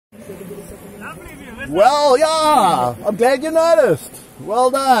Well, yeah, I'm glad you noticed. Well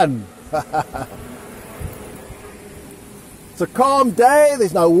done. It's a calm day,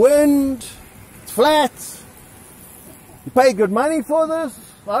 there's no wind, it's flat. You pay good money for this.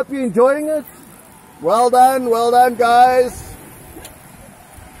 I hope you're enjoying it. Well done guys.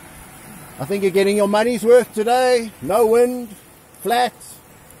 I think you're getting your money's worth today. No wind, flat.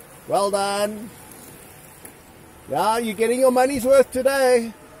 Well done. Yeah, you're getting your money's worth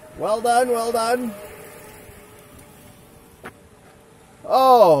today. Well done, well done.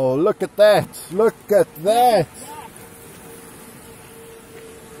 Oh, look at that. Look at that.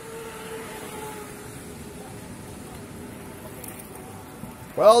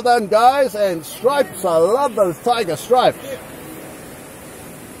 Well done, guys. And stripes. I love those tiger stripes.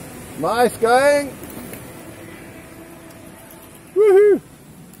 Nice going. Woohoo.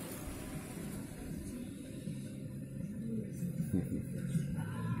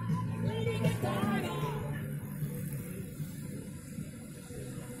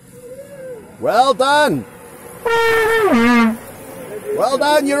 Well done. Well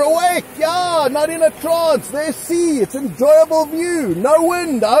done, you're awake. Yeah, not in a trance. There's sea. It's an enjoyable view. No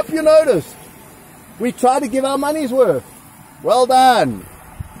wind. I hope you noticed. We try to give our money's worth. Well done.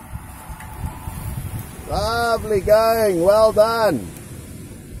 Lovely going. Well done.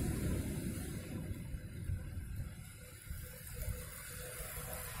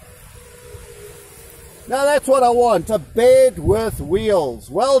 Now that's what I want, a bed with wheels.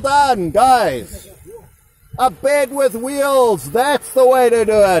 Well done, guys. A bed with wheels, that's the way to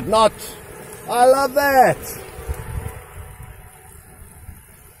do it. Not, I love that.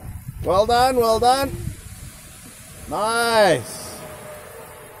 Well done, well done. Nice.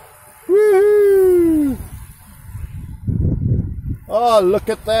 Woohoo. Oh, look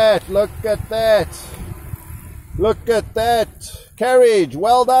at that, look at that. Look at that carriage.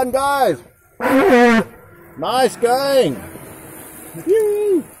 Well done, guys. Nice going.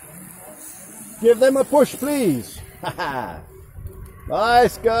 Give them a push, please.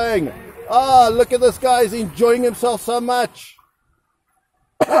 Nice going. Oh, look at this guy. He's enjoying himself so much.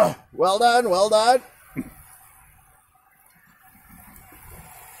 Well done, well done.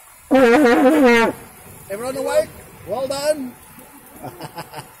 Everyone awake? Well done.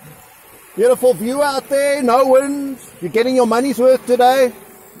 Beautiful view out there. No wind. You're getting your money's worth today.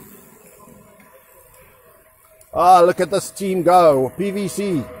 Ah, look at this team go.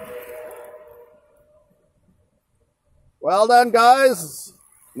 PVC. Well done, guys.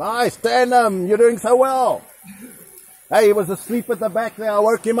 Nice tandem. You're doing so well. Hey, he was asleep at the back there. I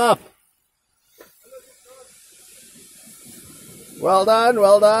woke him up. Well done,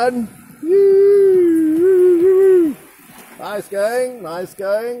 well done. Nice going, nice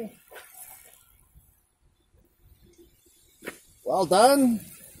going. Well done.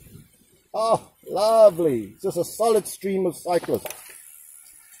 Oh, lovely. Just a solid stream of cyclists.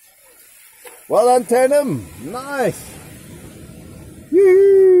 Well done, tandem. Nice.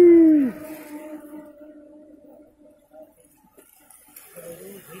 Woo.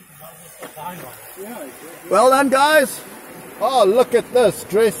 Well done, guys. Oh, look at this,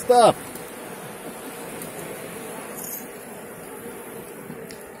 dressed up.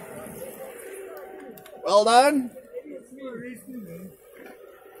 Well done.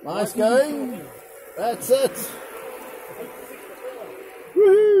 Nice going. That's it.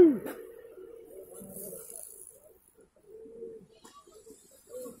 Woohoo.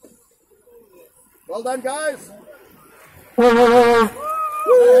 Well done, guys.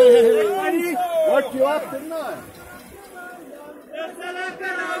 Woke you up, didn't I?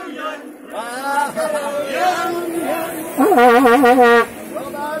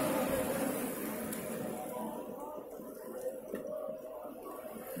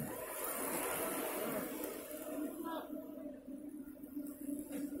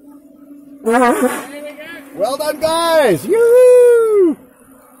 Well done. Well done, guys. Yoo-hoo.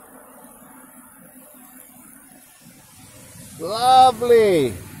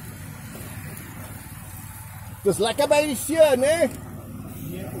 Lovely. Dis lekker by die see, né?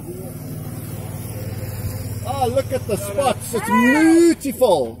 Oh, look at the spots. It's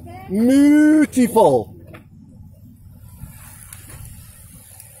beautiful. Beautiful.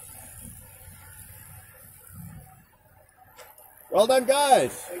 Well done,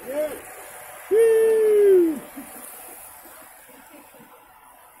 guys. Thank you. Woo.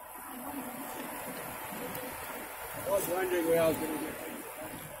 I was wondering where I was going to get.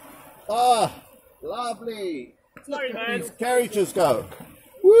 Ah, lovely. Sorry, man. These carriages go.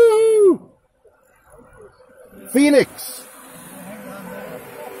 Woo! Phoenix.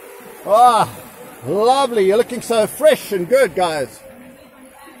 Ah, lovely. You're looking so fresh and good, guys.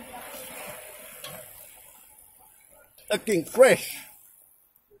 looking fresh.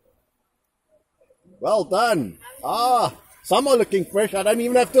 Well done. Ah, some are looking fresh. I don't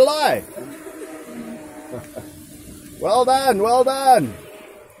even have to lie. Well done, well done.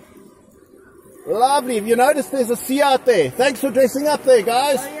 Lovely. Have you noticed there's a sea out there? Thanks for dressing up there,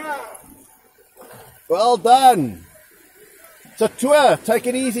 guys. Well done. It's a tour. Take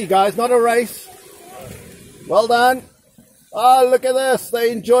it easy, guys. Not a race. Well done. Oh, look at this.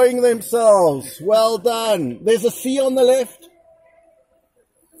 They're enjoying themselves. Well done. There's a sea on the left.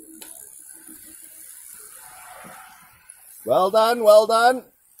 Well done, well done.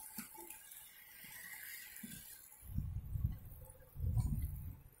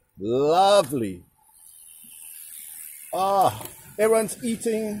 Lovely. Ah, everyone's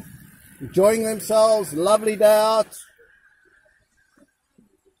eating, enjoying themselves. Lovely day out.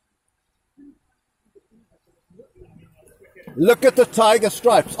 Look at the tiger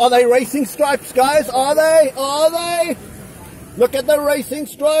stripes. Are they racing stripes, guys? Are they? Are they? Look at the racing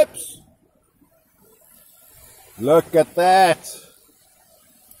stripes. Look at that.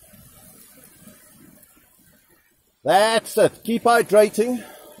 That's it. Keep hydrating.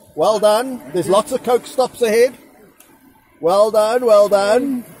 Well done. There's lots of Coke stops ahead. Well done, well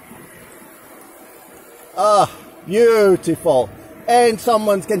done. Ah, beautiful. And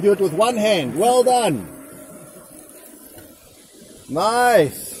someone can do it with one hand. Well done.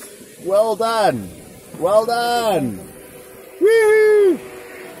 Nice. Well done. Well done. Woo!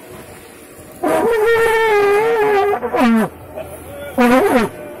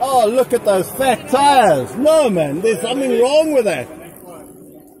 Oh, look at those fat tires. No, man, there's something wrong with that.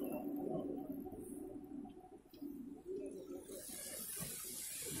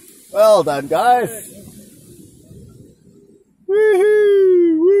 Well done, guys.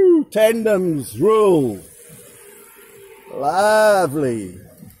 Woohoo! Woo! Tandems rule. Lovely.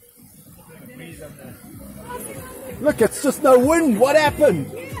 Look, it's just no wind. What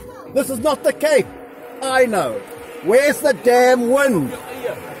happened? This is not the Cape. I know. Where's the damn wind?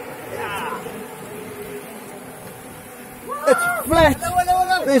 It's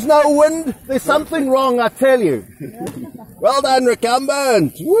flat. There's no wind. There's something wrong, I tell you. Well done,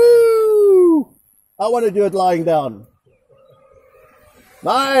 recumbent. Woo! I want to do it lying down.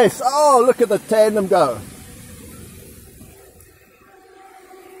 Nice. Oh, look at the tandem go.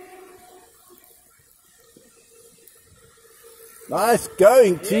 Nice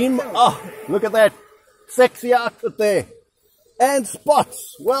going, team. Oh, look at that sexy outfit there. And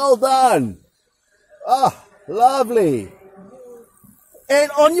spots. Well done. Oh, lovely.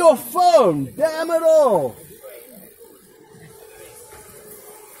 And on your phone. Damn it all.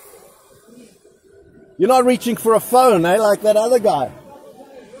 You're not reaching for a phone, eh, like that other guy.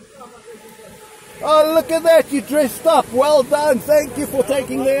 Oh, look at that. You dressed up. Well done. Thank you for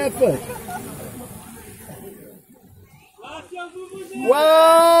taking the effort.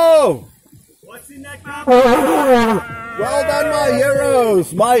 Whoa! What's in that cup? Well done, my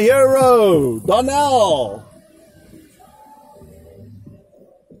heroes. My hero, Donnell.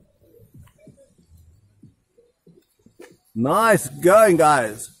 Nice going,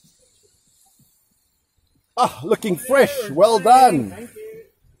 guys. Ah, looking fresh. Well done.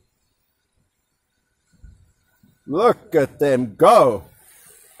 Look at them go.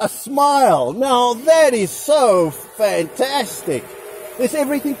 A smile. Now that is so fantastic. There's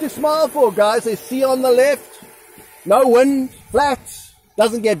everything to smile for, guys. There's sea on the left. No wind. Flat.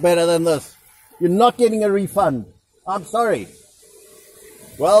 Doesn't get better than this. You're not getting a refund. I'm sorry.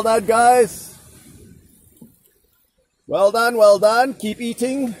 Well done, guys. Well done, well done. Keep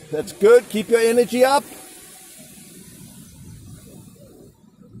eating. That's good. Keep your energy up.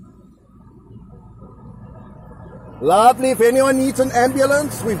 Lovely. If anyone needs an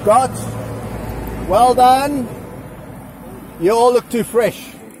ambulance, we've got. Well done. You all look too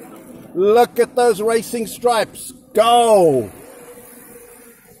fresh. Look at those racing stripes. Go.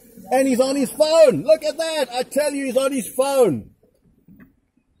 And he's on his phone. Look at that. I tell you, he's on his phone.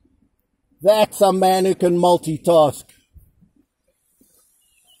 That's a man who can multitask.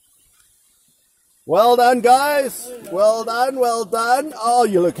 Well done, guys. Well done, well done. Oh,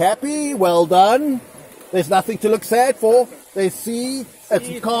 you look happy. Well done. There's nothing to look sad for. There's sea,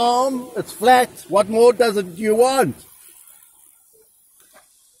 it's calm, it's flat. What more does it you want?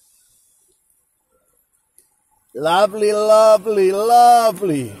 Lovely, lovely,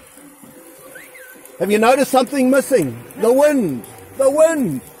 lovely. Have you noticed something missing? The wind. The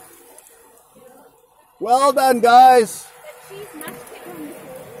wind. Well done, guys.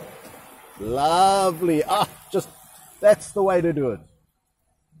 Lovely. Ah, just, that's the way to do it.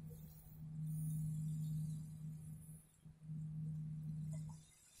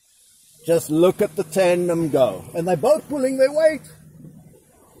 Just look at the tandem go. And they're both pulling their weight.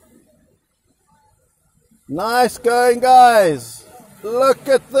 Nice going, guys. Look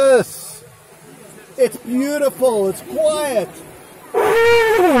at this. It's beautiful. It's quiet.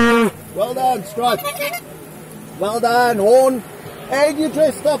 Well done, Strike. Well done, Horn. And you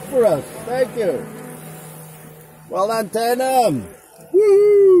dressed up for us. Thank you. Well done, Tandem.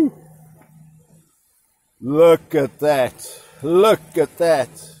 Woo! Look at that. Look at that.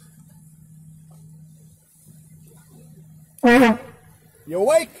 You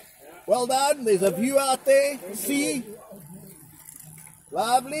awake? Well done. There's a view out there. See?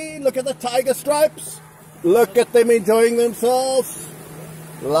 Lovely. Look at the tiger stripes. Look at them enjoying themselves.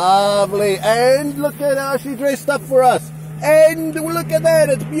 Lovely. And look at how she dressed up for us. And look at that.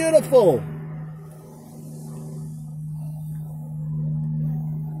 It's beautiful.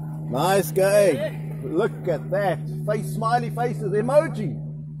 Nice going. Look at that. Face, smiley faces, emoji.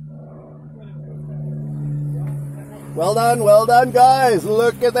 Well done, guys.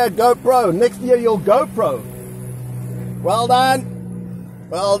 Look at that GoPro. Next year you'll GoPro. Well done.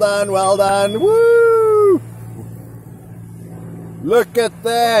 Well done, well done. Woo! Look at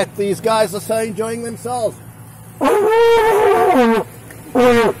that. These guys are so enjoying themselves. Look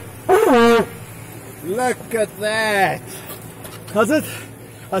at that. How's it?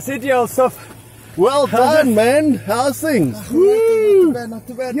 I said to yourself, well done, man. How's things? Woo! Not too bad, not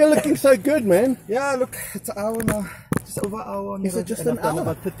too bad. You're looking so good, man. Yeah, look, it's an hour now. Just over an hour. Is it just an hour?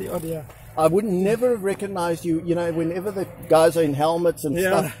 About 30 odd, yeah. I would never have recognized you, you know, whenever the guys are in helmets and Yeah.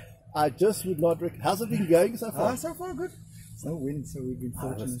 stuff. I just would not how's it been going so far? So far good. There's no wind, so we've been I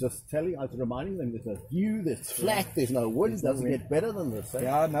was fortunate. just telling, I was reminding them there's a view that's flat, there's no wind, it doesn't get better than this. Eh?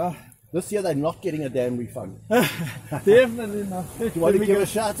 Yeah, no. This year they're not getting a damn refund. Definitely not. Do you want to give a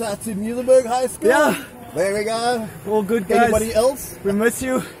shout out to Muizenberg High School? Yeah. There we go. All good, guys. Anybody else? We miss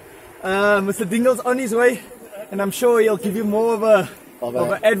you. Mr. Dingle's on his way, and I'm sure he'll give you more of an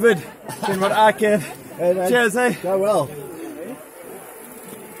advert than what I can. Hey, man. Cheers, eh? Go well.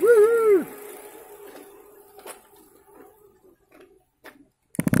 Woohoo!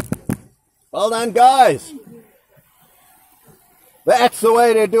 Well done, guys. That's the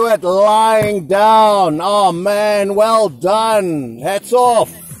way to do it, lying down. Oh, man, well done. Hats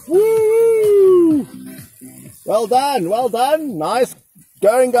off. Woo! Well done, well done. Nice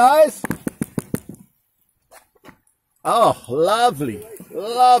going, guys. Oh, lovely,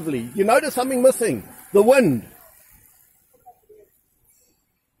 lovely. You notice something missing? The wind.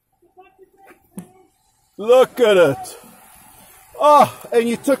 Look at it. Oh, and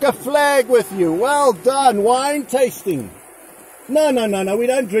you took a flag with you. Well done. Wine tasting. No, we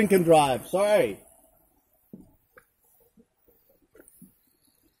don't drink and drive. Sorry.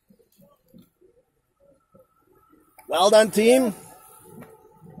 Well done, team.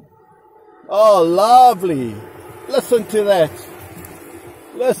 Oh, lovely. Listen to that.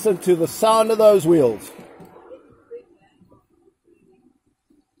 Listen to the sound of those wheels.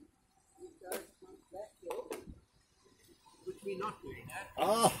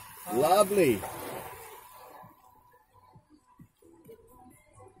 Oh, lovely.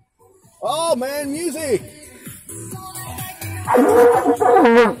 Oh, man, music.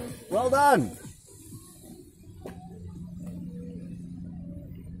 Well done.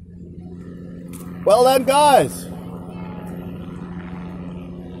 Well done, guys.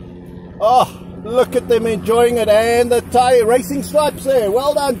 Oh, look at them enjoying it, and the racing stripes there.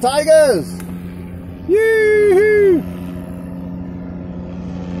 Well done, Tigers. Yoo-hoo.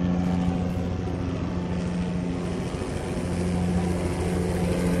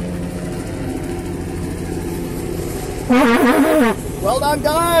 Well done,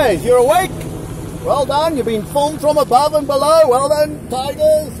 guys. You're awake. Well done. You've been filmed from above and below. Well done,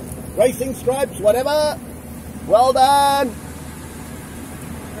 Tigers. Racing stripes, whatever. Well done.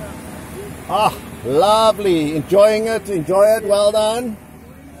 Ah, lovely. Enjoying it. Enjoy it. Well done.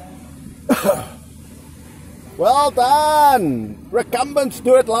 Well done. Recumbents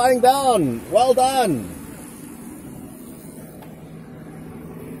do it lying down. Well done.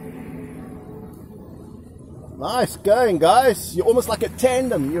 Nice going, guys. You're almost like a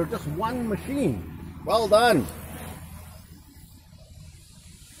tandem. You're just one machine. Well done.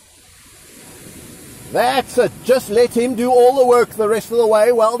 That's it. Just let him do all the work the rest of the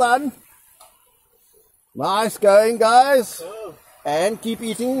way. Well done. Nice going, guys. And keep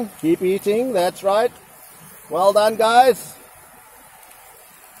eating. Keep eating. That's right. Well done, guys.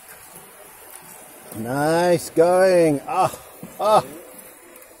 Nice going. Ah.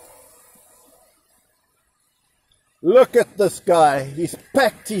 Look at this guy. He's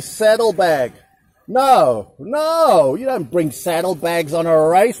packed his saddlebag. No, no, you don't bring saddlebags on a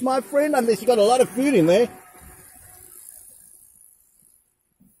race, my friend, unless you got a lot of food in there.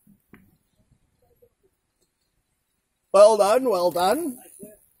 Well done, well done.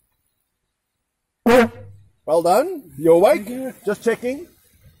 Well done. You awake? Just checking.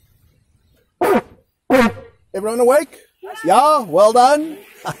 Everyone awake? Yeah, well done.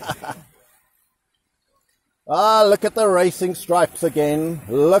 Ah, look at the racing stripes again.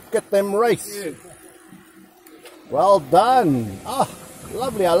 Look at them race. Well done. Ah,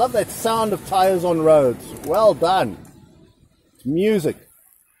 lovely. I love that sound of tires on roads. Well done. It's music.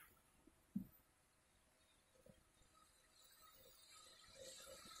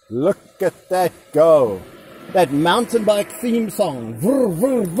 Look at that go. That mountain bike theme song. Vrr,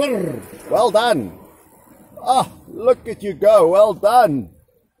 vrr, vrr. Well done. Ah, look at you go. Well done.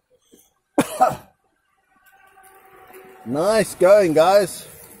 Nice going, guys.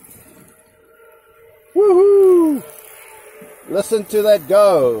 Woohoo! Listen to that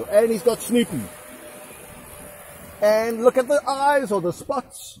go. And he's got Snoopy. And look at the eyes or the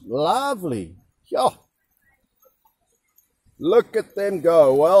spots. Lovely. Yeah. Look at them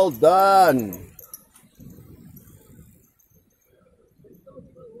go. Well done.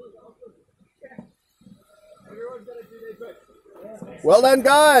 Well done,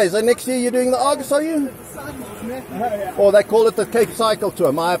 guys. And next year you're doing the Argus, are you? Or they call it the Cape Cycle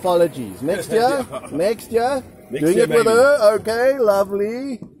Tour. My apologies. Next year? Next year? Doing it with her? Okay,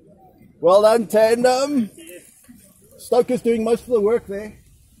 lovely. Well done, tandem. Stoker's doing most of the work there.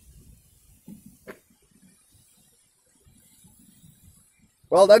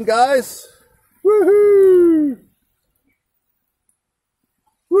 Well done, guys. Woohoo!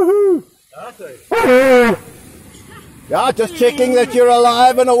 Woohoo! Yeah, just checking that you're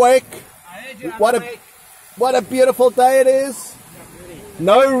alive and awake. What a beautiful day it is.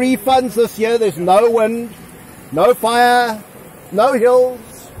 No refunds this year. There's no wind, no fire, no hills.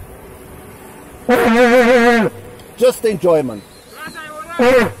 Just enjoyment.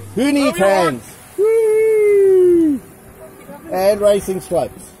 Who needs hands? Woo! And racing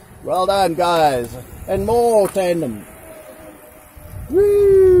stripes. Well done, guys. And more tandem.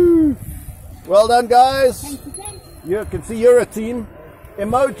 Woo! Well done, guys. You can see you're a team.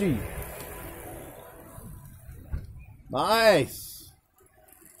 Emoji. Nice.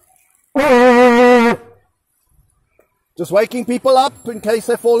 Just waking people up in case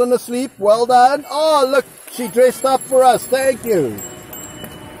they've fallen asleep. Well done. Oh, look, she dressed up for us. Thank you.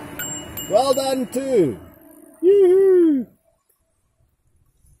 Well done, too. Yoo-hoo.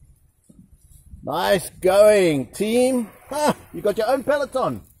 Nice going, team. Ah, you got your own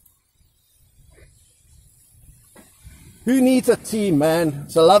peloton. Who needs a team, man?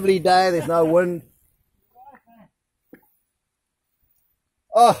 It's a lovely day. There's no wind.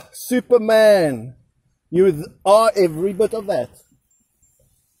 Oh, Superman. You are every bit of that.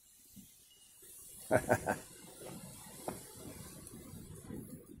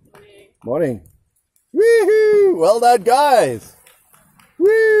 Morning. Woohoo! Well done, guys. Woo!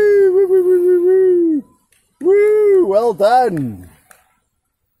 Woo! Woo! Woo! Woo! Woo! Woo! Well done.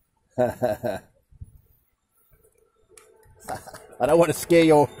 I don't want to scare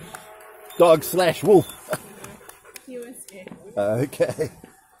your dog / wolf. He was scared. Okay.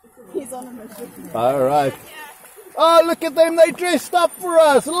 He's on a mission. All right. Oh, look at them. They dressed up for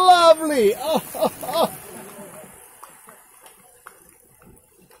us. Lovely. Oh, oh,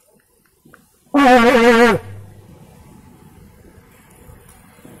 oh.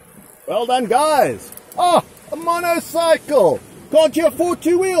 Well done, guys. Oh, a monocycle. Can't you afford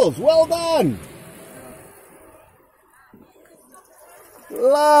 2 wheels? Well done.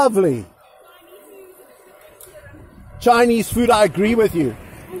 Lovely. Chinese food, I agree with you.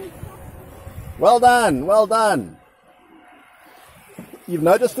 Well done, well done. You've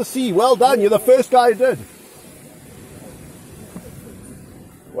noticed the sea. Well done, you're the first guy who did.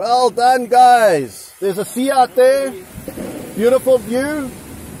 Well done, guys. There's a sea out there. Beautiful view.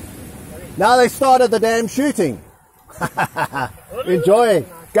 Now they started the damn shooting. Enjoy.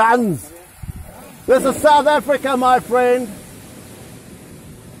 Guns. This is South Africa, my friend.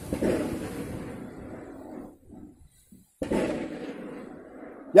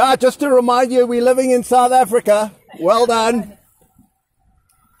 Yeah, just to remind you, we're living in South Africa. Well done.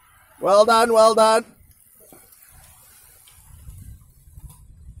 Well done, well done.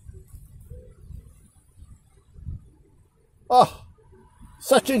 Oh,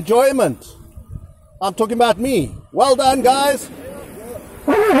 such enjoyment. I'm talking about me. Well done, guys.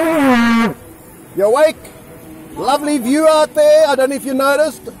 You awake? Lovely view out there. I don't know if you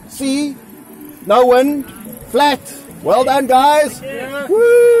noticed. Sea, no wind, flat. Well done, guys.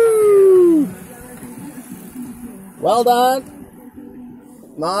 Woo! Well done.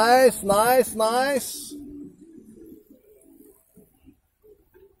 Nice, nice, nice.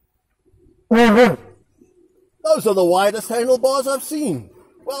 Those are the widest handlebars I've seen.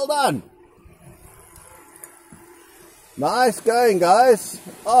 Well done. Nice going, guys.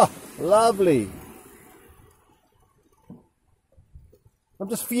 Oh, lovely. I'm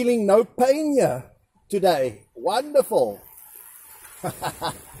just feeling no pain here today. Wonderful.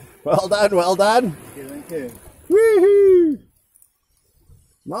 Well done, well done. Thank you. Woohoo!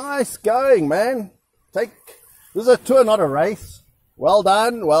 Nice going, man. This is a tour, not a race. Well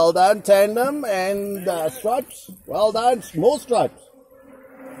done, tandem and stripes. Well done, more stripes.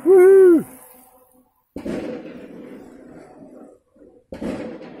 Woo!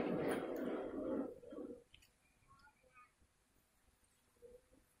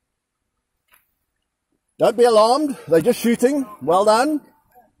 Don't be alarmed, they're just shooting. Well done.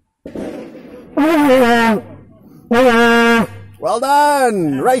 Well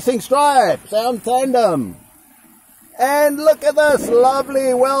done, racing stripes and tandem. And look at this,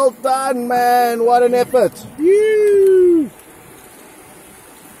 lovely, well done, man, what an effort. Woo!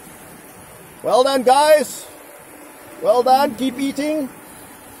 Well done, guys. Well done, keep eating.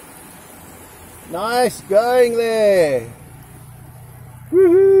 Nice going there.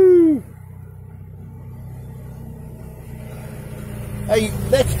 Woohoo! Hey,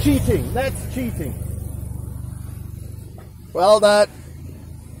 that's cheating, that's cheating. Well done.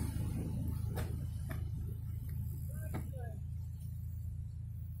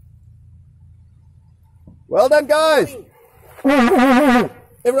 Well done, guys.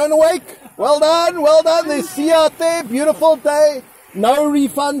 Everyone awake? Well done, well done. There's sea out there, beautiful day. No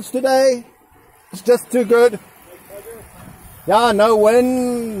refunds today. It's just too good. Yeah, no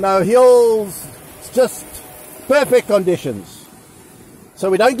wind, no hills. It's just perfect conditions. So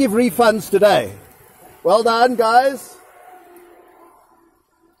we don't give refunds today. Well done, guys.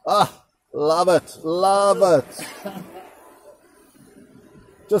 Ah, love it, love it.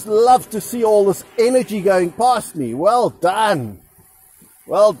 Just love to see all this energy going past me. Well done.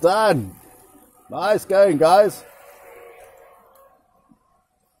 Well done. Nice going, guys.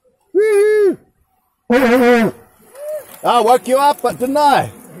 Woohoo! I woke you up, but didn't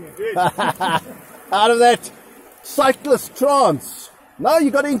I? Out of that cyclist trance. No,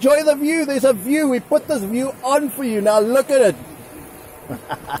 you got to enjoy the view. There's a view. We put this view on for you. Now look at it.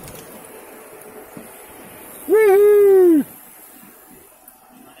 Woohoo!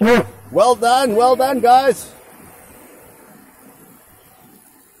 Well done, guys.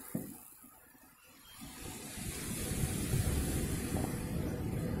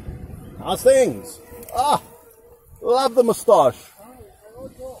 How's things? Ah, love the moustache.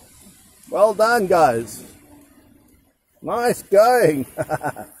 Well done, guys. Nice going.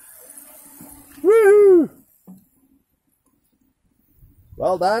 Woohoo!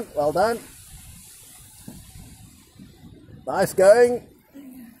 Well done, well done. Nice going.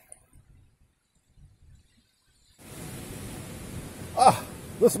 Ah,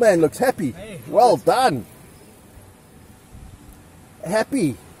 this man looks happy. Well done.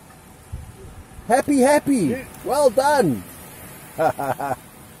 Happy. Happy. Well done.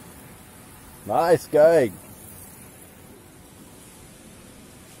 Nice going.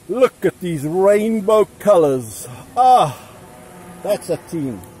 Look at these rainbow colors. Ah, that's a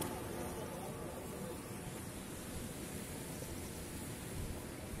team.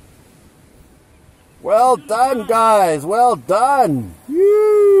 Well done, guys. Well done.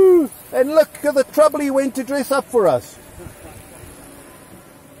 Woo! And look at the trouble he went to dress up for us.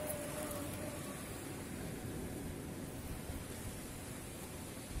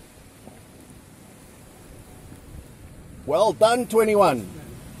 Well done, 21.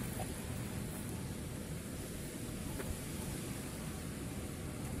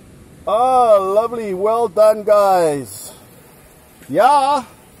 Oh, lovely. Well done, guys. Yeah.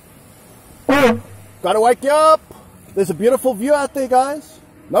 Gotta wake you up. There's a beautiful view out there, guys.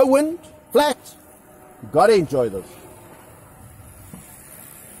 No wind, flat. Gotta enjoy this.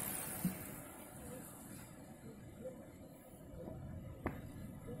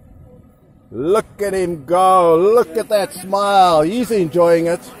 Look at him go. Look at that smile. He's enjoying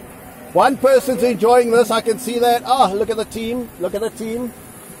it. One person's enjoying this. I can see that. Oh, look at the team. Look at the team.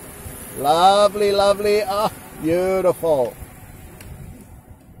 Lovely, lovely. Ah, beautiful.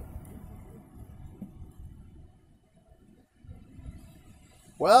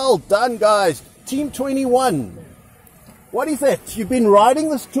 Well done, guys. Team 21. What is that? You've been riding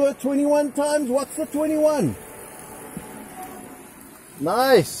this tour 21 times? What's the 21?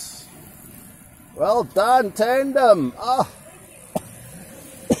 Nice. Well done, tandem. Ah.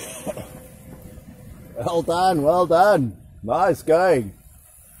 Well done, well done. Nice going.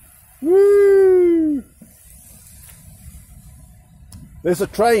 Woo! There's a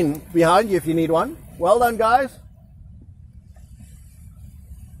train behind you if you need one. Well done, guys.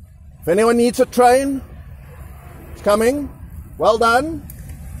 If anyone needs a train, it's coming. Well done.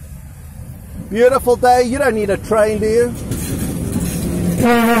 Beautiful day. You don't need a train, do you?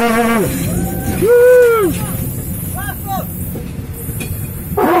 Woo!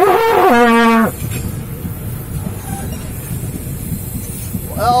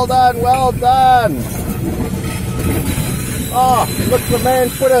 Well done, well done. Oh, look, the man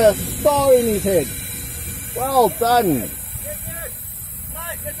put a star in his head. Well done.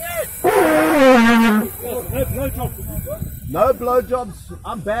 No blowjobs.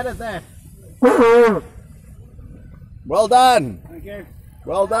 I'm bad at that. Well done. Thank you.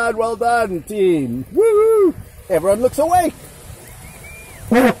 Well done, team. Woohoo! Everyone looks awake.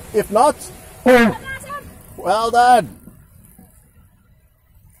 If not, well done.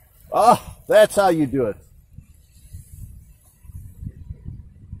 Oh, that's how you do it.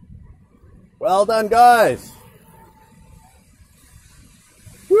 Well done, guys.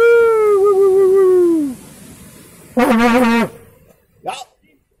 Woo, woo, woo, woo, woo. Yeah.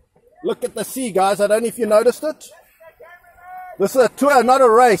 Look at the sea, guys. I don't know if you noticed it. This is a tour, not a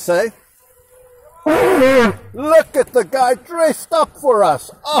race, eh? Look at the guy dressed up for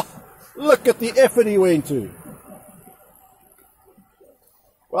us. Oh, look at the effort he went to.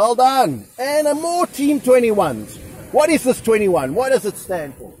 Well done. And a more Team 21s. What is this 21? What does it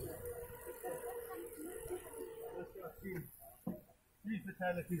stand for? 3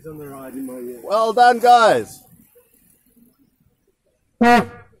 fatalities on the ride in my year. Well done, guys.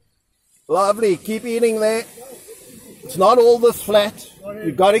 Lovely. Keep eating there. It's not all this flat.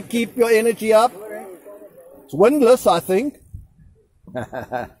 You've got to keep your energy up. It's windless, I think.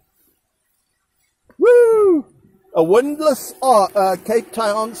 Woo! A windless Cape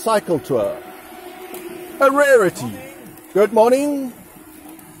Town cycle tour. A rarity. Good morning.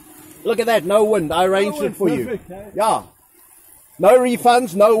 Look at that, no wind. I arranged it for you. Yeah. No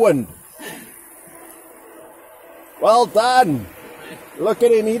refunds, no wind. Well done. Look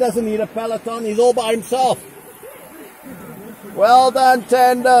at him, he doesn't need a peloton, he's all by himself. Well done,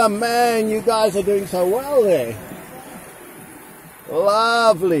 Tandem. Man, you guys are doing so well there.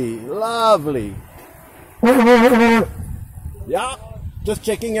 Lovely, lovely. Yeah, just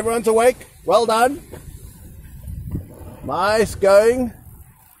checking everyone's awake. Well done. Nice going.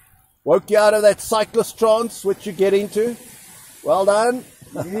 Woke you out of that cyclist trance which you get into. Well done.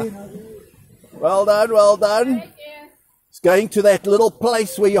 Well done, well done. It's going to that little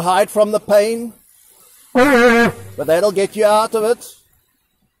place where you hide from the pain. But that'll get you out of it.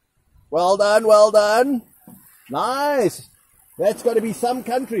 Well done, well done. Nice. That's got to be some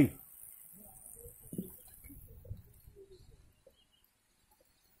country.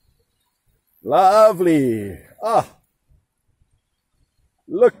 Lovely. Ah.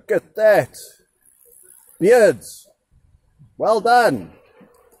 Look at that. Beards. Well done.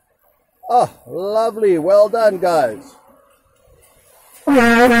 Oh, lovely. Well done, guys.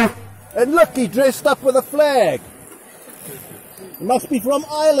 And look, he dressed up with a flag. It must be from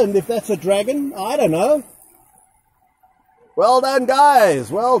Ireland if that's a dragon. I don't know. Well done,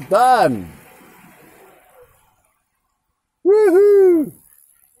 guys. Well done. Woohoo!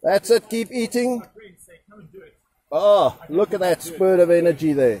 That's it. Keep eating. Oh, look at that spurt of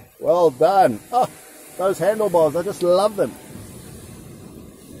energy there. Well done. Oh, those handlebars, I just love them.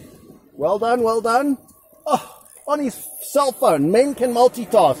 Well done, well done. Oh, on his cell phone. Men can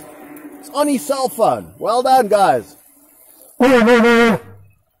multitask. It's on his cell phone. Well done, guys.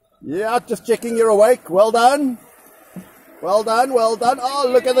 Yeah, just checking you're awake. Well done. Well done, well done. Oh,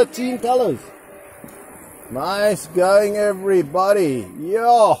 look at the team colors. Nice going, everybody.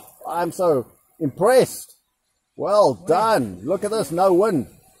 Yeah, I'm so impressed. Well done. Look at this, no wind.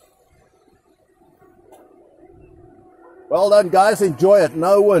 Well done, guys. Enjoy it.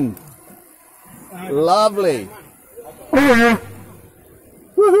 No wind. Lovely. Woohoo!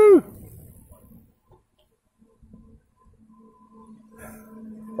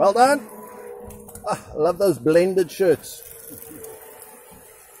 Well done. Ah, I love those blended shirts.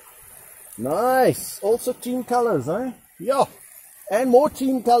 Nice. Also team colors, eh? Yeah. And more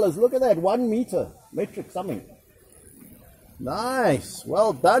team colors. Look at that. 1 meter. Metric something. Nice.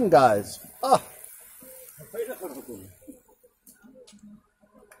 Well done, guys. Ah.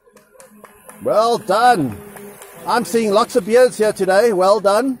 Well done. I'm seeing lots of beards here today. Well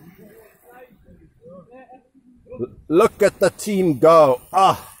done. Look at the team go.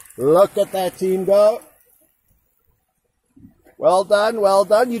 Ah, look at that team go. Well done, well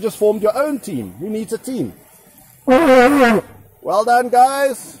done. You just formed your own team. Who needs a team? Well done,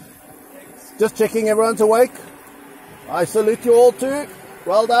 guys. Just checking everyone's awake. I salute you all too.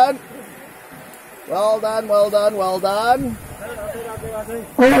 Well done. Well done, well done, well done.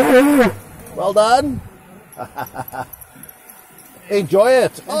 Well done. Enjoy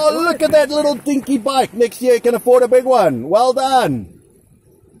it. Oh, look at that little dinky bike. Next year you can afford a big one. Well done.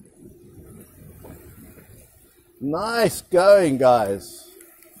 Nice going, guys.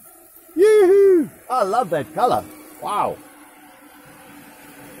 Yoo-hoo. I love that color. Wow.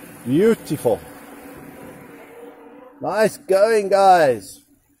 Beautiful. Nice going, guys.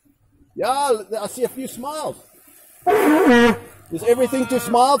 Yeah, I see a few smiles. There's everything to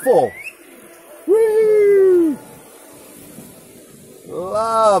smile for. Woo!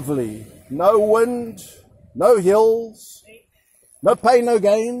 Lovely. No wind, no hills, no pain, no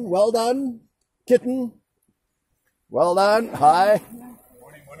gain. Well done, kitten. Well done. Hi.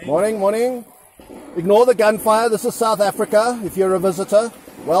 Morning, morning. Ignore the gunfire. This is South Africa, if you're a visitor.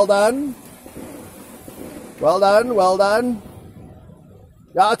 Well done. Well done, well done.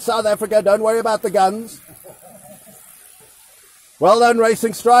 Yeah, it's South Africa. Don't worry about the guns. Well done,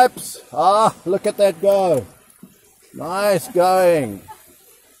 Racing Stripes. Ah, look at that go. Nice going.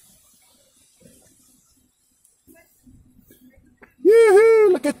 Yoo-hoo,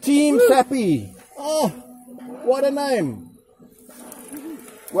 look at Team Sappy. Oh, what a name.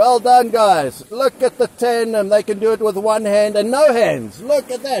 Well done, guys. Look at the tandem. They can do it with one hand and no hands.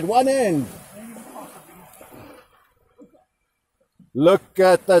 Look at that, one hand. Look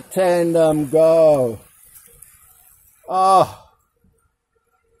at the tandem go. Oh,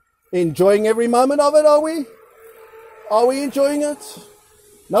 enjoying every moment of it, are we? Are we enjoying it?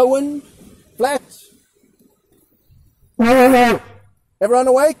 No wind? Flat? Everyone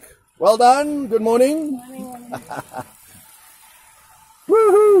awake? Well done. Good morning.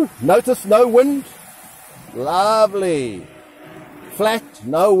 Woohoo! Notice no wind. Lovely. Flat,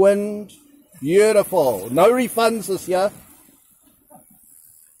 no wind. Beautiful. No refunds this year.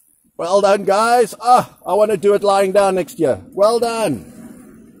 Well done, guys. Ah, I want to do it lying down next year. Well done.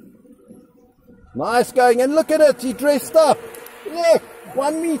 Nice going. And look at it. He dressed up. Look,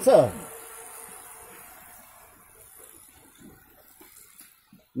 1 meter.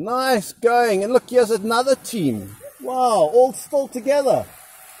 Nice going. And look, here's another team. Wow, all still together.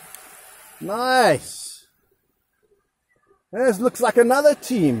 Nice. This looks like another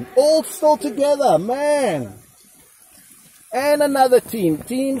team. All still together, man. And another team.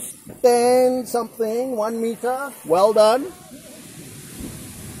 Team stand something, 1 meter. Well done.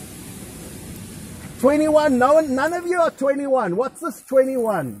 21. No one, none of you are 21. What's this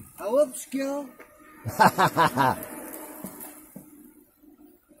 21? I love skill.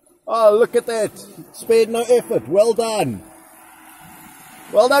 Oh, look at that. Spared no effort. Well done.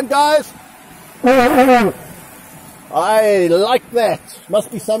 Well done, guys. I like that. Must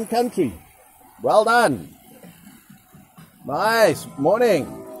be some country. Well done. Nice. Morning.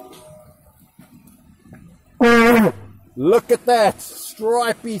 Look at that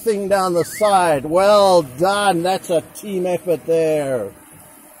stripy thing down the side. Well done. That's a team effort there.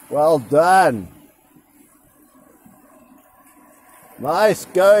 Well done. Nice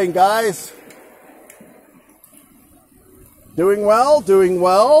going, guys. Doing well, doing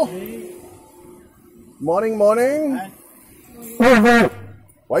well. Morning, morning.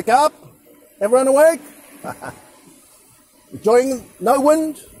 Wake up. Everyone awake? Enjoying no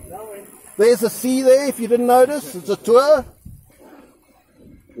wind? No wind. There's a sea there if you didn't notice. It's a tour.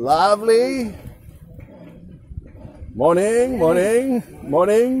 Lovely. Morning, morning,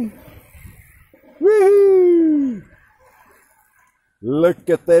 morning. Woohoo! Look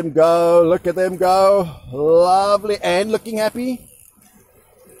at them go, look at them go. Lovely. And looking happy.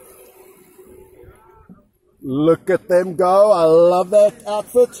 Look at them go. I love that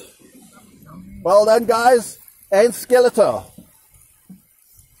outfit. Well done, guys. And Skeletor.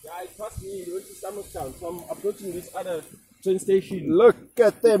 Yeah, it cost me going to Summertown from approaching this other train station. Look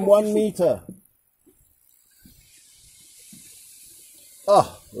at them, 1 meter.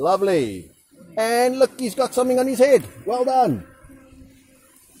 Oh, lovely. And look, he's got something on his head. Well done.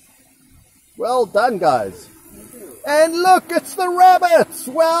 Well done, guys. And look, it's the rabbits.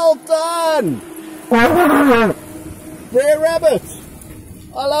 Well done. They're rabbits.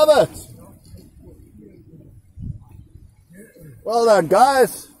 I love it. Well done,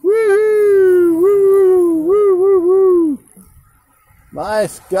 guys. Woo, woo, woo, woo, woo.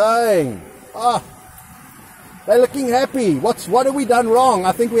 Nice going. Ah, they're looking happy. What have we done wrong?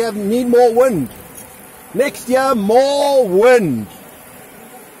 I think we need more wind. Next year, more wind.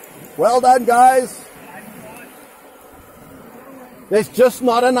 Well done, guys. There's just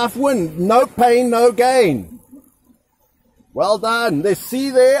not enough wind. No pain, no gain. Well done. There's sea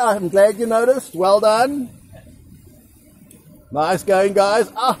there. I'm glad you noticed. Well done. Nice going, guys.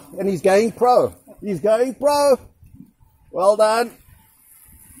 Ah, and he's going pro. He's going pro. Well done.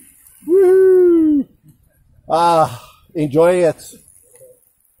 Woo! Ah, enjoy it.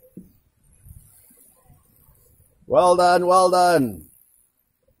 Well done, well done.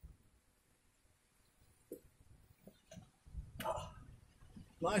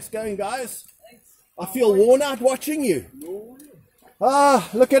 Nice going, guys. I feel worn out watching you. Ah,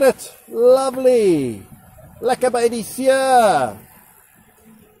 look at it. Lovely. Lekker by die see.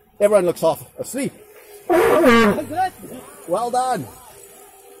 Everyone looks half asleep. Well done.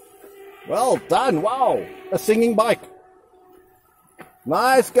 Well done. Wow. A singing bike.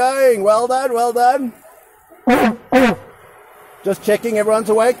 Nice going. Well done. Well done. Just checking everyone's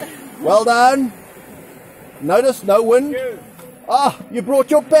awake. Well done. Notice no wind. Ah, you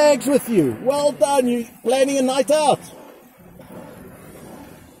brought your bags with you. Well done. You planning a night out.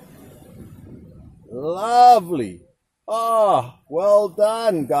 Lovely. Ah, well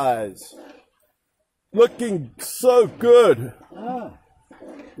done, guys. Looking so good.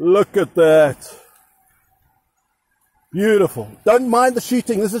 Look at that. Beautiful. Don't mind the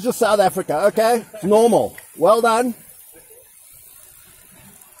shooting. This is just South Africa, okay? It's normal. Well done.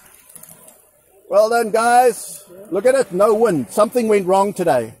 Well done, guys. Look at it. No wind. Something went wrong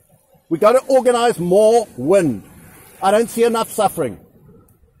today. We got to organize more wind. I don't see enough suffering.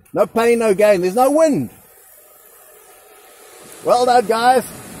 No pain, no gain. There's no wind. Well done, guys.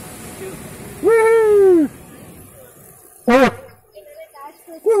 Woo! Woohoo!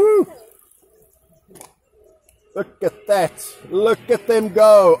 Look at that. Look at them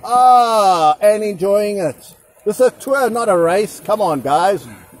go. Ah, and enjoying it. This is a tour, not a race. Come on, guys.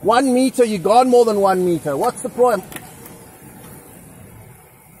 1 meter, you've gone more than 1 meter. What's the point?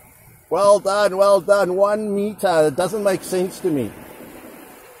 Well done, well done. 1 meter. It doesn't make sense to me.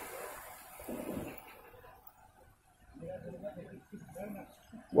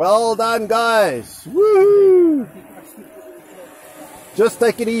 Well done, guys. Woohoo! Just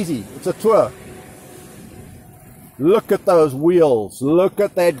take it easy. It's a tour. Look at those wheels. Look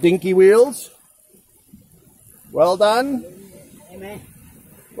at that dinky wheels. Well done. Amen.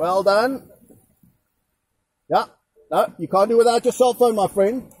 Well done. Yeah. No, you can't do without your cell phone, my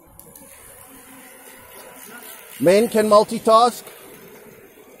friend. Men can multitask.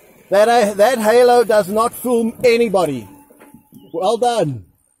 That halo does not fool anybody. Well done.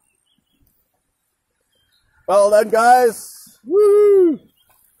 Well done, guys. Woo!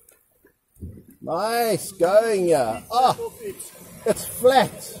 Nice going, yeah. Ah, it's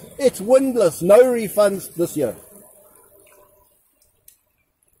flat. It's windless. No refunds this year.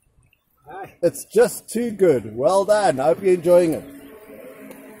 It's just too good. Well done. I hope you're enjoying it.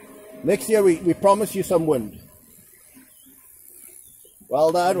 Next year we promise you some wind.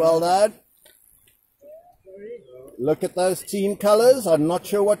 Well done, well done. Look at those team colors. I'm not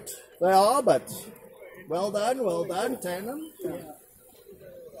sure what they are, but well done, tandem.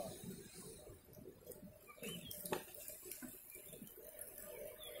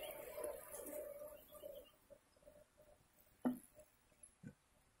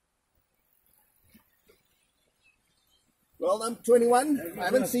 Well done, 21. I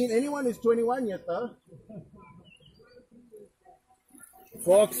haven't seen anyone who's 21 yet, though.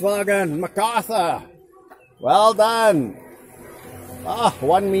 Volkswagen, MacArthur. Well done. Ah,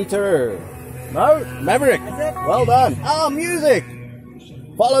 1 meter. No, Maverick. Well done. Ah, music.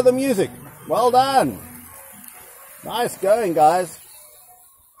 Follow the music. Well done. Nice going, guys.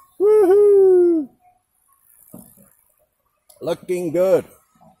 Woohoo. Looking good.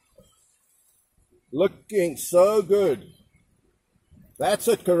 Looking so good. That's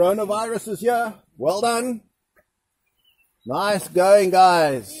it. Coronavirus is here. Well done. Nice going,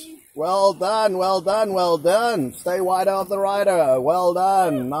 guys. Well done, well done, well done. Stay wide of the rider. Well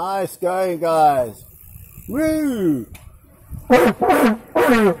done. Nice going, guys. Woo!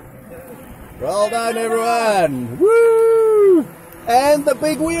 Well done, everyone. Woo! And the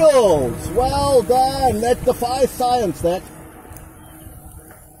big wheels. Well done. That defies science, that.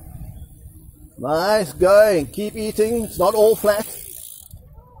 Nice going. Keep eating. It's not all flat.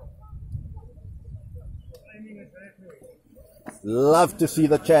 Love to see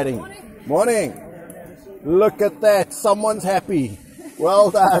the chatting. Morning. Look at that. Someone's happy.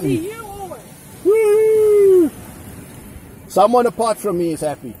 Well done. Woo! Someone apart from me is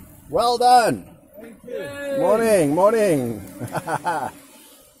happy. Well done. Morning, morning.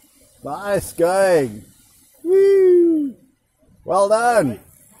 Nice going. Woo! Well done.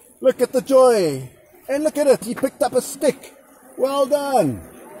 Look at the joy. And look at it. He picked up a stick. Well done.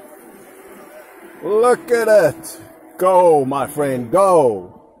 Look at it. Go, my friend,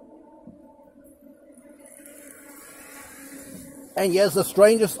 go. And here's the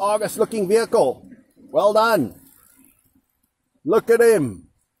strangest Argus looking vehicle. Well done. Look at him.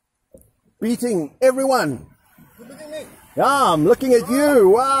 Beating everyone. Yeah, I'm looking at you.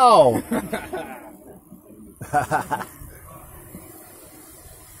 Wow.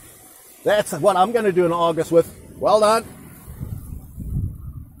 That's what I'm going to do in August with. Well done.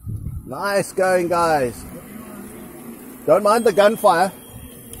 Nice going, guys. Don't mind the gunfire.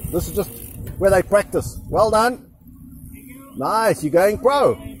 This is just where they practice. Well done. Nice. You're going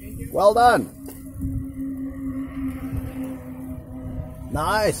pro. Well done.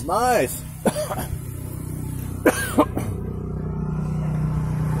 Nice, nice.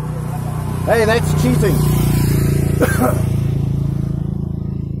 Hey, that's cheating.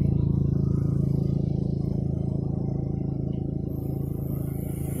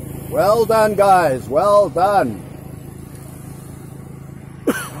 Well done, guys. Well done.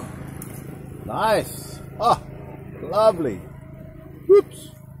 Nice. Oh, lovely.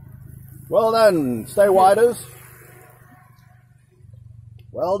 Whoops. Well done. Stay widers.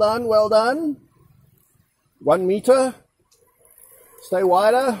 Well done, well done. 1 meter. Stay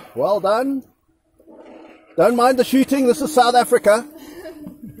wider. Well done. Don't mind the shooting. This is South Africa.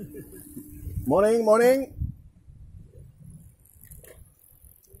 Morning, morning.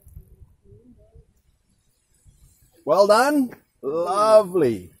 Well done.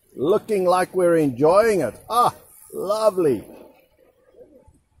 Lovely. Looking like we're enjoying it. Ah, lovely.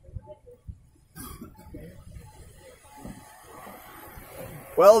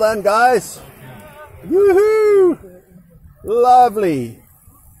 Well done, guys. Woohoo! Lovely.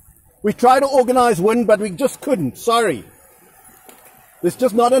 We tried to organize wind, but we just couldn't. Sorry. There's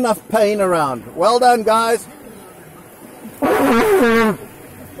just not enough pain around. Well done, guys. Well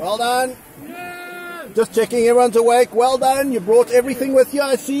done. Just checking everyone's awake. Well done. You brought everything with you,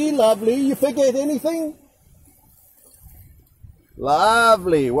 I see. Lovely. You forget anything?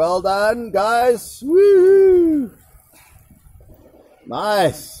 Lovely. Well done, guys. Woo!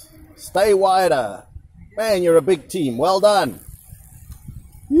 Nice. Stay wider. Man, you're a big team. Well done.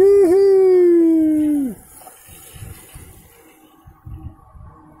 Yoo-hoo!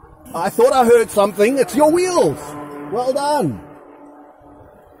 I thought I heard something. It's your wheels. Well done.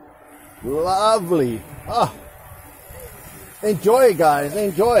 Lovely. Ah. Enjoy, guys.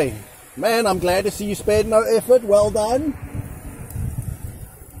 Enjoy. Man, I'm glad to see you spared no effort. Well done.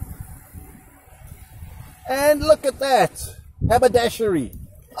 And look at that. Haberdashery.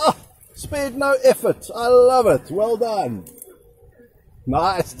 Ah, spared no effort. I love it. Well done.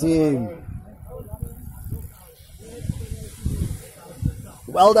 Nice team.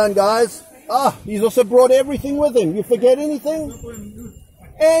 Well done, guys. Ah, he's also brought everything with him. You forget anything?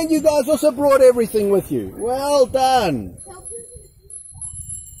 And you guys also brought everything with you. Well done.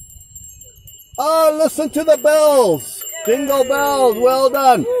 Oh, listen to the bells. Jingle bells. Well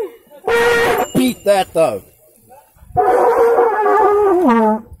done. Beat that, though.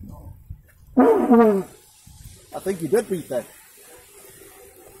 I think you did beat that.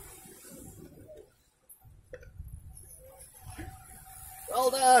 Well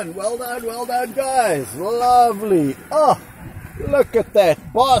done, guys. Lovely. Oh, look at that.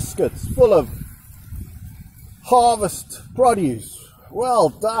 Baskets full of harvest produce. Well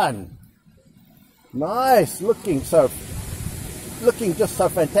done. Nice. Looking just so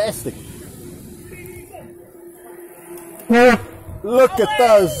fantastic. Look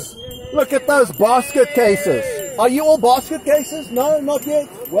at those basket cases. Are you all basket cases? No, not yet.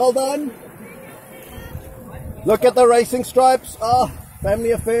 Well done. Look at the racing stripes. Ah,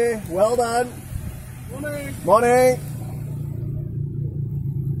 family affair. Well done. Morning. Morning.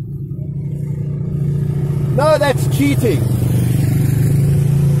 No, that's cheating.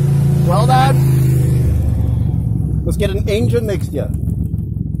 Well done. Let's get an engine next year.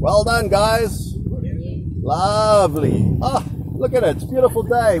 Well done, guys. Lovely. Ah, look at it. It's a beautiful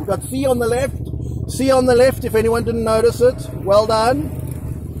day. We've got sea on the left. Sea on the left, if anyone didn't notice it. Well done.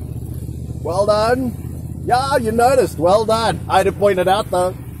 Well done. Yeah, you noticed. Well done. I had to point it out,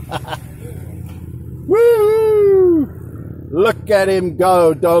 though. Woo! Look at him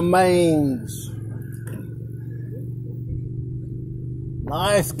go. Domains.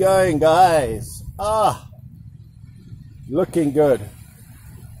 Nice going, guys. Ah, looking good.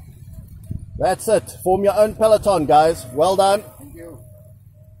 That's it. Form your own peloton, guys. Well done. Thank you.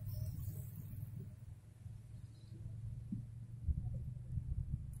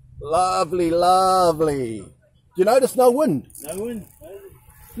 Lovely, lovely. You notice no wind? No wind.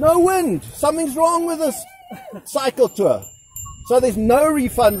 No wind. Something's wrong with this cycle tour. So there's no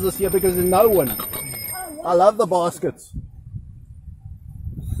refunds this year because there's no wind. I love the baskets.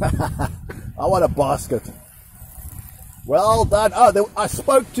 I want a basket. Well done. Oh, I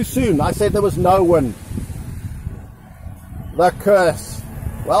spoke too soon. I said there was no wind. The curse.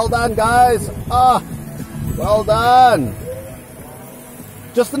 Well done, guys. Ah, well done.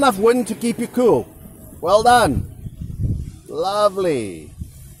 Just enough wind to keep you cool. Well done. Lovely.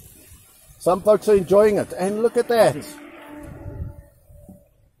 Some folks are enjoying it. And look at that.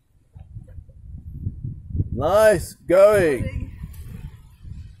 Nice going.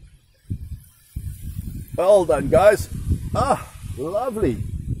 Well done, guys. Ah, lovely.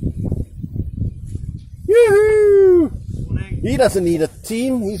 Yoo-hoo! He doesn't need a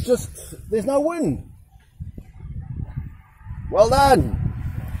team. He's just, there's no wind. Well done.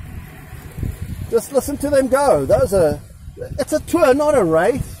 Just listen to them go. It's a tour, not a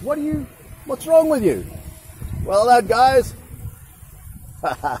race. What's wrong with you? Well done, guys.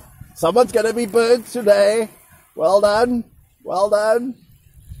 Someone's going to be burned today. Well done. Well done.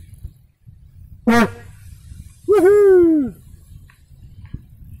 Woohoo!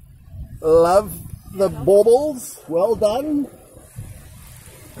 Love the baubles. Well done.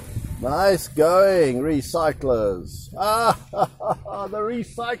 Nice going, recyclers. The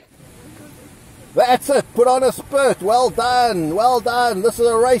recycle. That's it. Put on a spurt. Well done. Well done. This is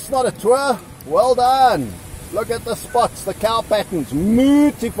a race, not a tour. Well done. Look at the spots, the cow patterns.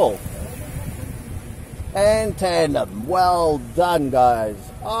 Beautiful. And tandem. Well done, guys.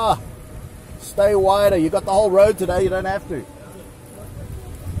 Stay wider. You got the whole road today. You don't have to.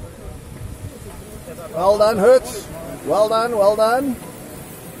 Well done, Hertz. Well done. Well done.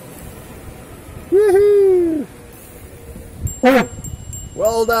 Woohoo!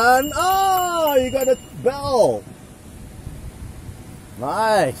 Well done. Oh, you got a bell.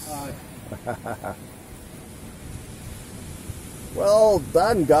 Nice. Well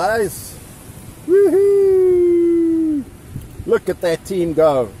done, guys. Woohoo! Look at that team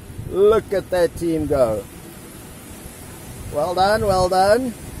go. Look at that team go. Well done, well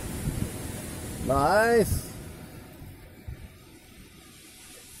done. Nice.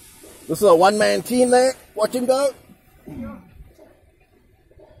 This is a one-man team there. Watch him go.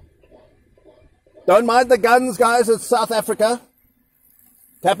 Don't mind the guns, guys. It's South Africa.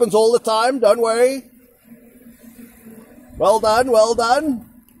 It happens all the time. Don't worry. Well done, well done.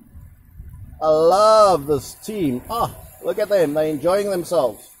 I love this team. Oh, look at them. They're enjoying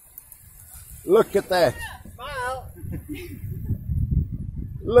themselves. Look at that.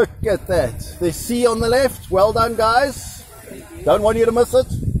 Look at that. There's C on the left. Well done, guys. Don't want you to miss it.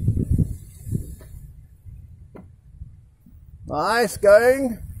 Nice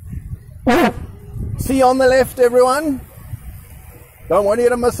going. C on the left, everyone. Don't want you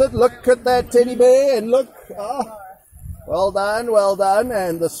to miss it. Look at that teddy bear and look. Oh, well done, well done.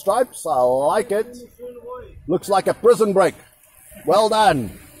 And the stripes, I like it. Looks like a prison break. Well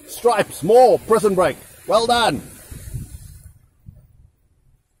done. Stripes, more prison break. Well done.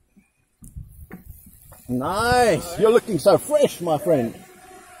 Nice. You're looking so fresh, my friend.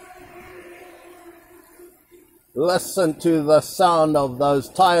 Listen to the sound of those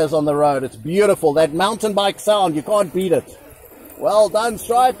tires on the road. It's beautiful. That mountain bike sound, you can't beat it. Well done,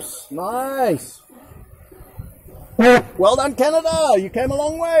 Stripes. Nice. Well done, Canada. You came a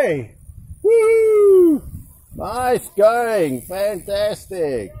long way. Woo! Nice going.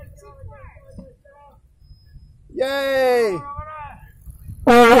 Fantastic. Yay.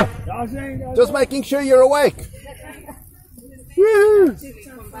 Just making sure you're awake. Woo!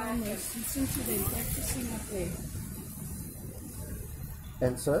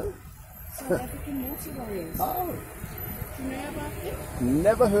 And so? South African water warriors. Oh. Do you know about them?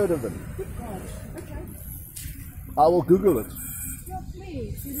 Never heard of them. Good God. Okay. I will Google it. Yeah,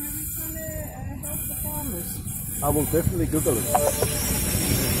 please. You know, we're trying to help the farmers. I will definitely Google it.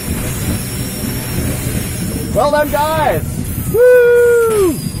 Well done, guys!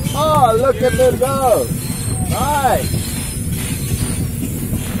 Woo! Oh, look at them go! Nice!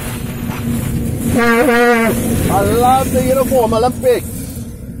 I love the uniform, Olympics!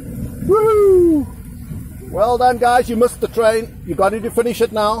 Woo! Well done, guys. You missed the train. You got to finish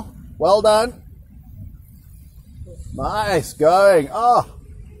it now. Well done. Nice going. Oh.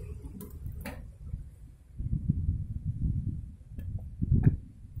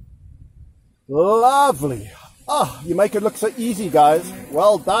 Lovely. Oh, you make it look so easy, guys.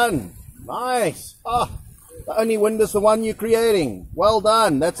 Well done. Nice. Oh, the only wind is the one you're creating. Well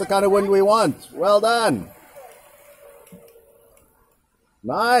done. That's the kind of wind we want. Well done.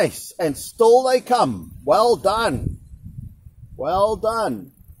 Nice. And still they come. Well done. Well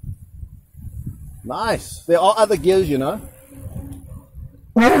done. Nice. There are other gears, you know.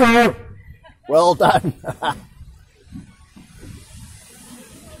 Well done.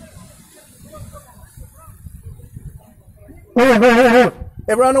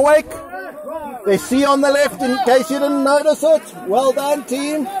 Everyone awake? There's C on the left in case you didn't notice it. Well done,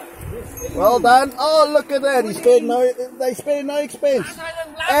 team. Well done. Oh, look at that. They spared no expense.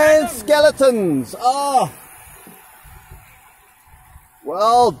 And skeletons. Oh.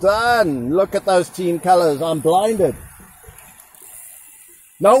 Well done. Look at those team colors. I'm blinded.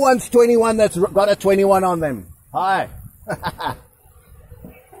 No one's 21 that's got a 21 on them. Hi.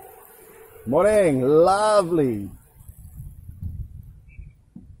 Morning. Lovely.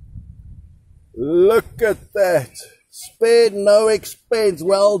 Look at that. Spared no expense.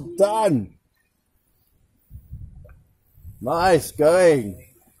 Well done. Nice going.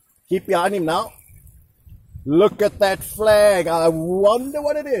 Keep behind him now. Look at that flag. I wonder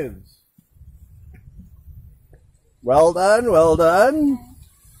what it is. Well done. Well done.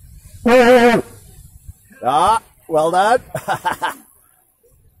 Ah, well done.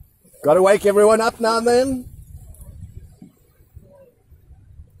 Got to wake everyone up now and then.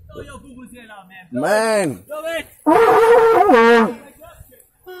 Man.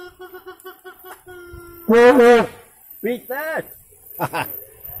 Beat that.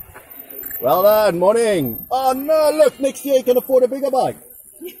 Well done. Morning. Oh no, look, next year you can afford a bigger bike.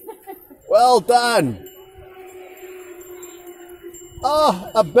 Well done.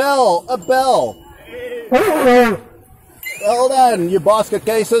 Oh, a bell, a bell. Well done, you basket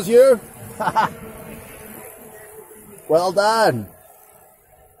cases, you. Well done.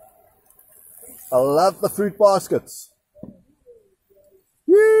 I love the fruit baskets.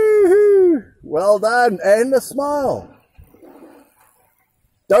 Yoo-hoo. Well done, and a smile.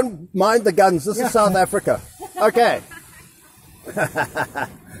 Don't mind the guns, this is South Africa. Okay.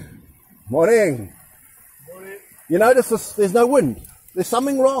 Morning. You notice there's no wind. There's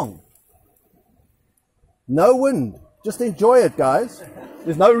something wrong. No wind. Just enjoy it, guys.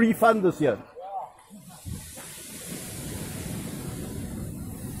 There's no refund this year.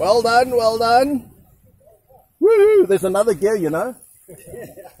 Well done, well done. Woohoo! There's another gear, you know.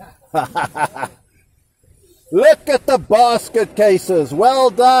 Look at the basket cases. Well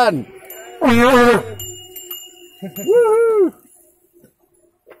done. Woohoo!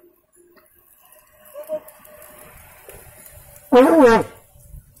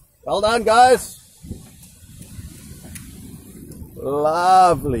 Well done, guys.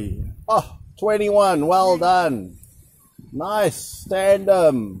 Lovely. Oh, 21. Well done. Nice.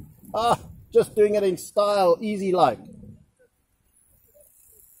 Tandem. Ah, just doing it in style. Easy like.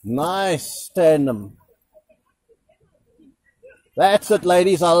 Nice tandem. That's it,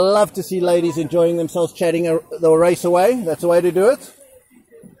 ladies. I love to see ladies enjoying themselves, chatting the race away. That's the way to do it.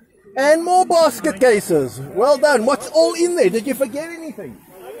 And more basket cases. Well done. What's all in there? Did you forget anything?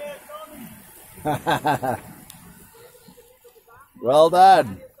 Well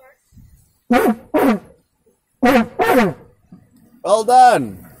done. Well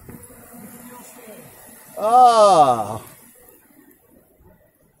done. Ah,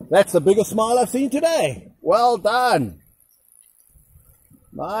 that's the biggest smile I've seen today. Well done.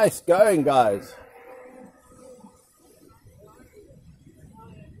 Nice going, guys.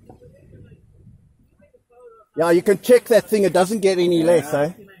 Yeah, you can check that thing. It doesn't get any less,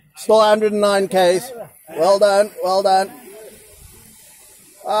 eh? Still 109 Ks. Well done, well done.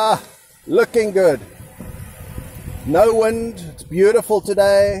 Ah, looking good. No wind. It's beautiful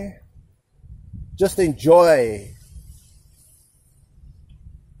today. Just enjoy.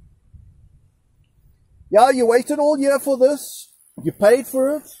 Yeah, you waited all year for this. You paid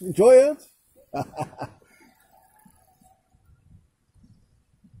for it. Enjoy it.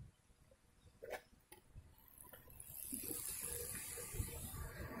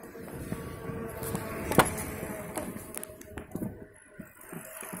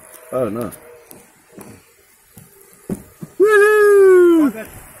 Oh no. Woohoo!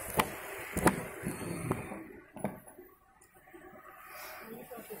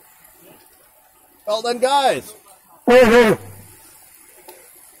 Well done, guys.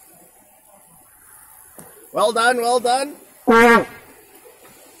 Well done, well done.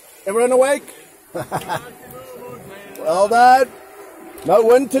 Everyone awake? Well done. No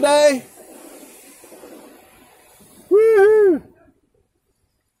wind today. Woohoo!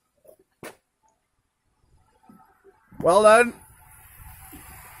 Well done.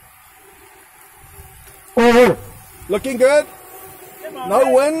 Looking good.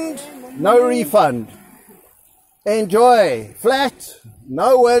 No wind, no refund. Enjoy. Flat,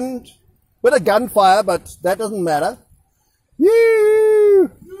 no wind. Bit of gunfire, but that doesn't matter. Yee!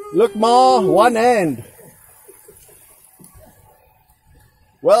 Look, Ma, one hand.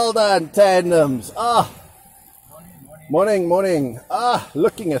 Well done, tandems. Ah, morning, morning. Ah,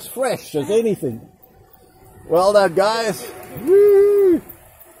 looking as fresh as anything. Well done, guys. Woo.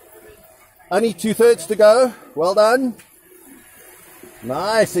 Only 2/3 to go. Well done.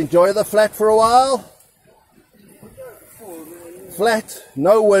 Nice. Enjoy the flat for a while. Flat,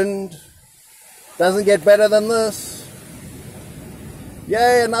 no wind. Doesn't get better than this.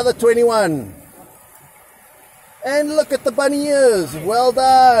 Yay, another 21. And look at the bunny ears. Well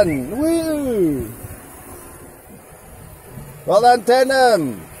done. Woo. Well done,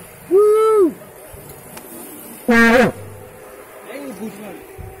 tandem. Woo.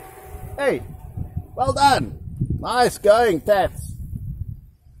 Hey, well done. Nice going, Tats.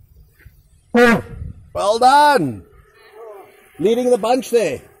 Well done. Leading the bunch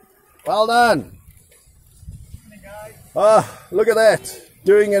there. Well done. Ah, look at that.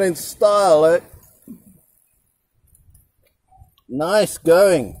 Doing it in style, eh? Nice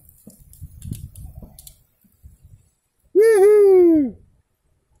going. Woohoo!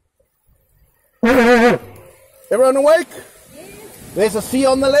 Everyone awake? There's a sea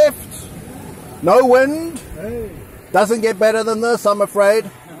on the left. No wind. Doesn't get better than this, I'm afraid.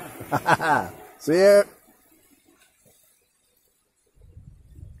 See you.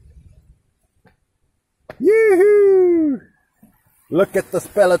 Yoo-hoo! Look at this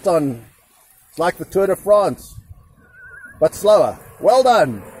peloton. It's like the Tour de France, but slower. Well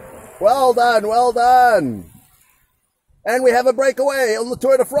done. Well done, well done. And we have a breakaway on the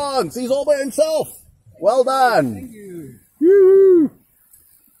Tour de France. He's all by himself. Well done. Thank you. Yoo-hoo!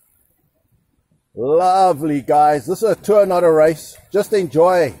 Lovely, guys. This is a tour, not a race. Just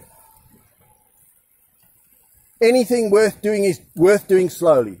enjoy. Anything worth doing is worth doing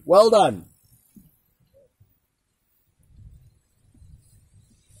slowly. Well done.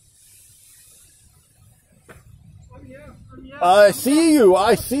 I see you.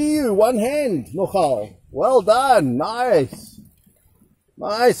 I see you. One hand, nogal. Well done. Nice.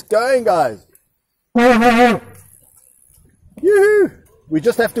 Nice going, guys. Yoo-hoo! We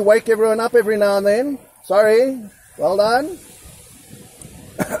just have to wake everyone up every now and then. Sorry. Well done.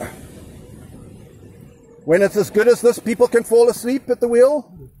 When it's as good as this, people can fall asleep at the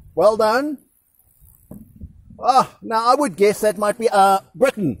wheel. Well done. Ah, now I would guess that might be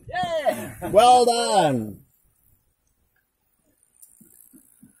Britain. Yeah. Well done.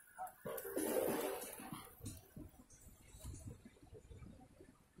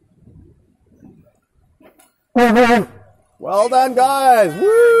 Well done, guys.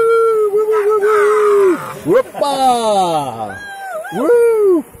 Woo! Woo, woo, woo, woo. Whoopah!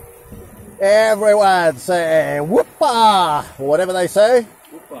 Woo! Everyone say whoopah! Or whatever they say.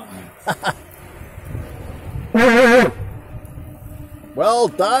 Well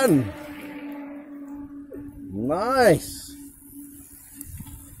done. Nice.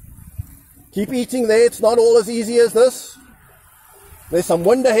 Keep eating there. It's not all as easy as this. There's some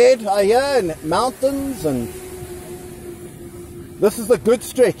wind ahead, I hear, and mountains, and this is a good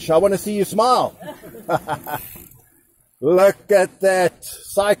stretch. I want to see you smile. Look at that.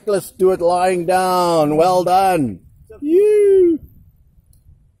 Cyclists do it lying down. Well done. You.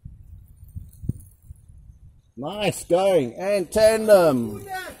 Nice going. And tandem.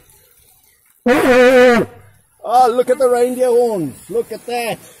 Oh, look at the reindeer horns. Look at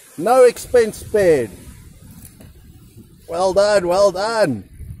that. No expense spared. Well done, well done.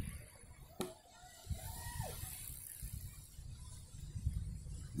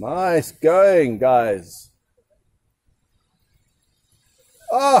 Nice going, guys.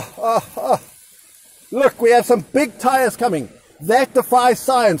 Oh. Look, we have some big tires coming. That defies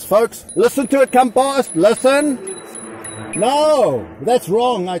science, folks. Listen to it come past. Listen. No, that's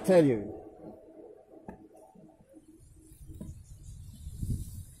wrong, I tell you.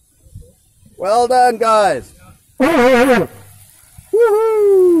 Well done, guys. Woohoo!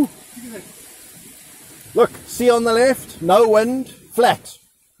 Look, sea on the left, no wind, flat.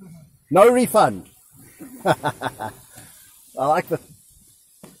 No refund. I like the...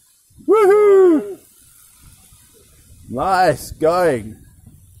 Woohoo! Nice going.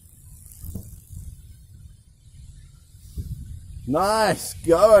 Nice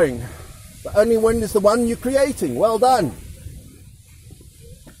going. The only wind is the one you're creating. Well done.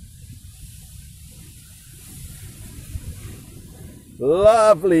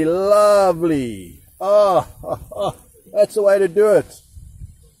 Lovely, lovely. Oh, that's the way to do it.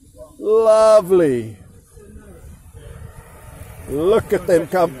 Lovely. Look at them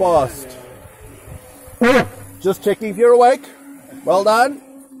come past. Just checking if you're awake. Well done.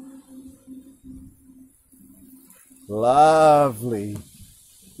 Lovely.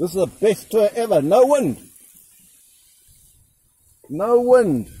 This is the best tour ever. No wind. No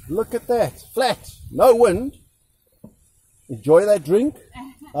wind. Look at that. Flat. No wind. Enjoy that drink.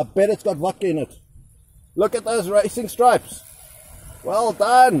 I bet it's got vodka in it. Look at those racing stripes. Well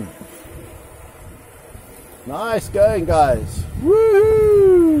done. Nice going, guys.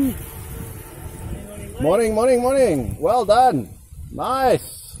 Woohoo! Morning, morning, morning. Well done.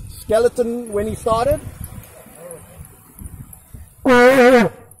 Nice. Skeleton when he started.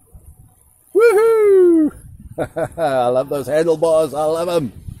 Woohoo! I love those handlebars. I love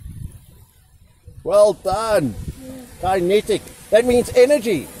them. Well done. Kinetic. That means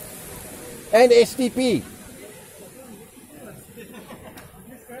energy. And STP.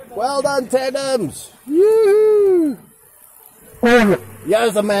 Well done, tandems. Woo!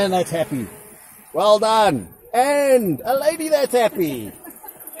 Here's a man that's happy. Well done. And a lady that's happy.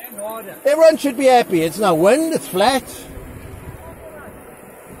 Everyone should be happy. It's no wind, it's flat.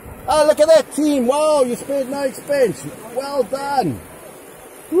 Oh, look at that team. Wow, you spared no expense. Well done.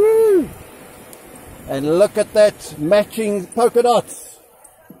 Woo! And look at that matching polka dots.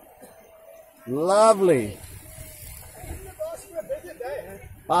 Lovely.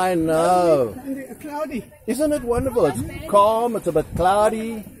 I know. Cloudy. Isn't it wonderful? It's calm, it's a bit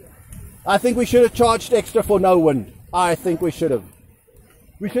cloudy. I think we should have charged extra for no wind. I think we should have.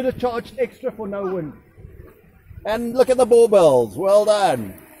 We should have charged extra for no wind. And look at the barbells. Well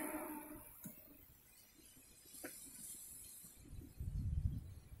done.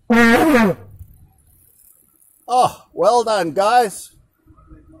 Oh, well done, guys.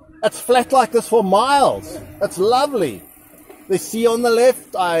 It's flat like this for miles. That's lovely. The sea on the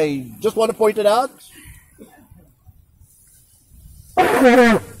left, I just want to point it out.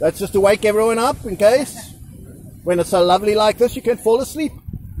 That's just to wake everyone up in case. When it's so lovely like this, you can fall asleep.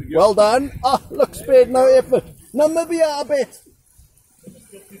 Well done. Oh, look, spared no effort. Namibia, I bet.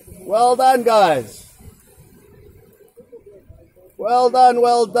 Well done, guys. Well done,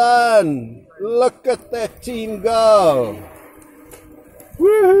 well done. Look at that team go.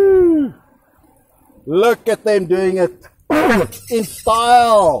 Woohoo! Look at them doing it in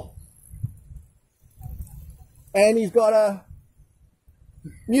style. And he's got a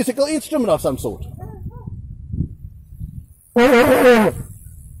musical instrument of some sort.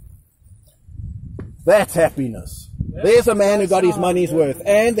 That's happiness. There's a man who got his money's worth,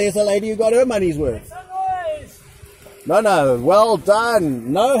 and there's a lady who got her money's worth. No, well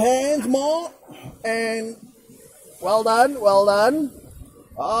done. No hands, more. And well done, well done.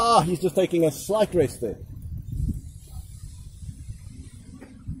 Ah, he's just taking a slight rest there.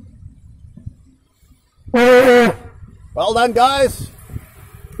 Well done, guys.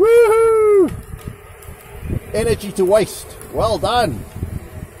 Woohoo! Energy to waste. Well done.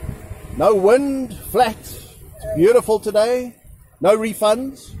 No wind, flat. It's beautiful today. No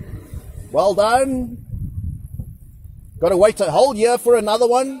refunds. Well done. Got to wait a whole year for another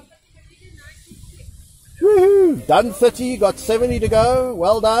one. Woohoo! Done 30, got 70 to go.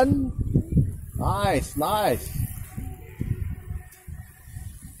 Well done. Nice, nice.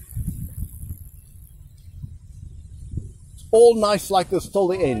 It's all nice like this till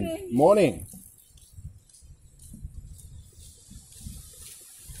the end. Morning.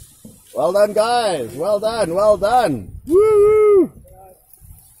 Well done, guys. Well done, well done. Woo!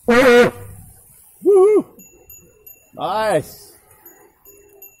 Woo! Nice.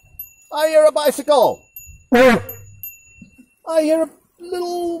 I hear a bicycle. I hear a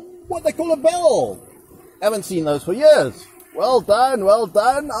little, what they call a bell. Haven't seen those for years. Well done, well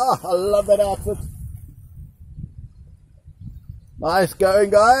done. Ah, I love that outfit. Nice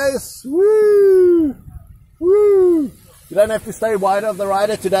going, guys. Woo! Woo! You don't have to stay wide of the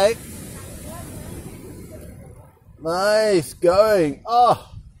rider today. Nice going.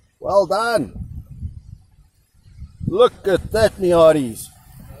 Ah, well done. Look at that, me hearties.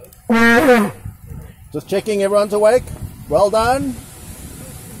 Just checking everyone's awake. Well done.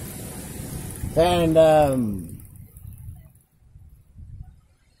 And,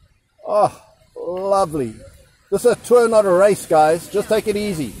 oh, lovely. This is a tour, not a race, guys. Just take it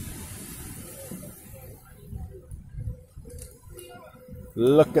easy.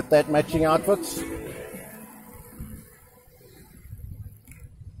 Look at that matching outfits.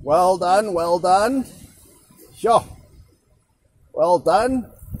 Well done, well done. Sure. Well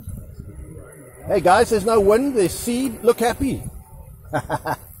done. Hey guys, there's no wind, there's sea. Look happy.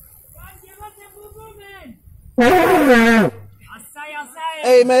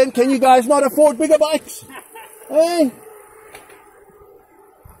 Hey man, can you guys not afford bigger bikes? Hey.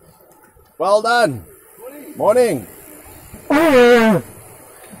 Well done. Morning. Well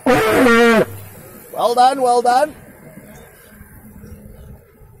done, well done.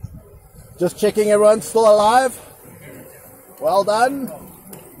 Just checking everyone's still alive. Well done.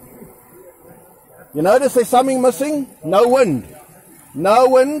 You notice there's something missing? No wind. No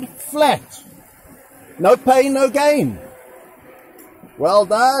wind, flat. No pain, no gain. Well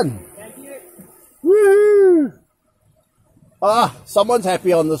done. Thank you. Woo! Ah, someone's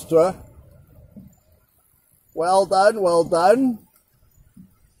happy on this tour. Well done, well done.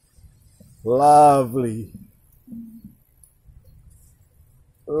 Lovely.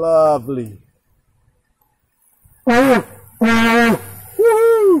 Lovely. Woo!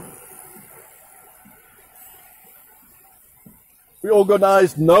 We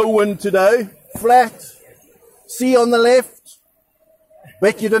organised no wind today. Flat. Sea on the left.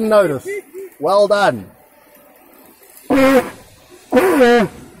 Bet you didn't notice. Well done. Woohoo!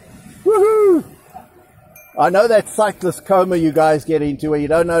 I know that cyclist coma you guys get into where you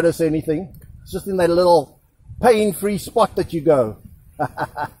don't notice anything. It's just in that little pain-free spot that you go.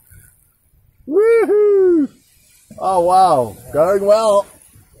 Woohoo! Oh wow, going well.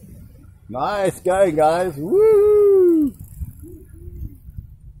 Nice going, guys. Woo!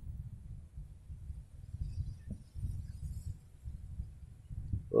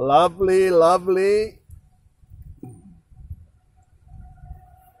 Lovely, lovely.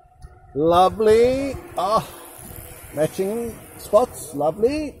 Lovely. Ah, matching spots.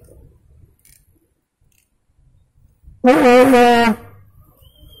 Lovely.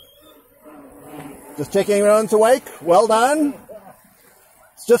 Just checking everyone's awake. Well done.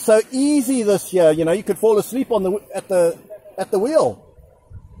 It's just so easy this year. You know, you could fall asleep on at the wheel.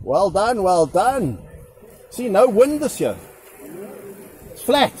 Well done. Well done. See, no wind this year. It's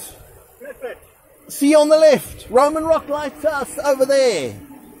flat. Sea on the left. Roman Rock Lighthouse over there.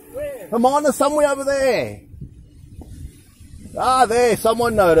 Hamana somewhere over there. Ah, there.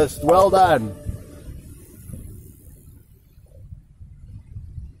 Someone noticed. Well done.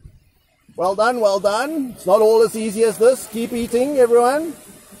 Well done, well done. It's not all as easy as this. Keep eating, everyone.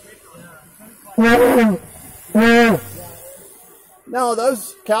 Now,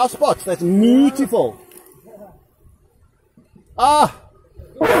 those cow spots, that's beautiful. Ah!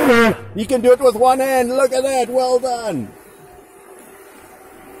 You can do it with one hand. Look at that. Well done.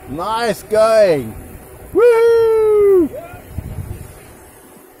 Nice going. Woo!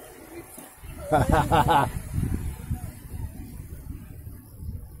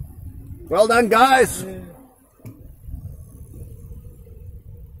 Well done, guys.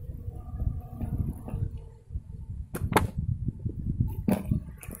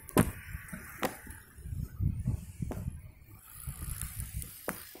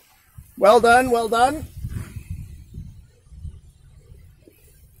 Well done, well done.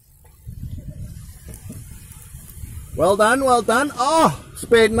 Well done, well done. Oh,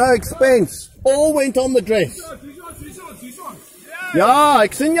 spared no expense. All went on the dress. Ja,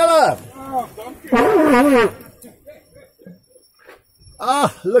 ek sien julle.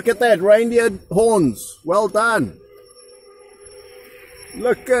 Ah, look at that, reindeer horns. Well done.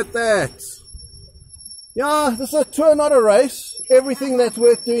 Look at that. Yeah, this is a tour, not a race. Everything that's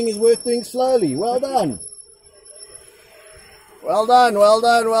worth doing is worth doing slowly. Well done. Well done, well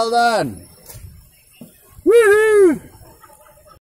done, well done. Woohoo!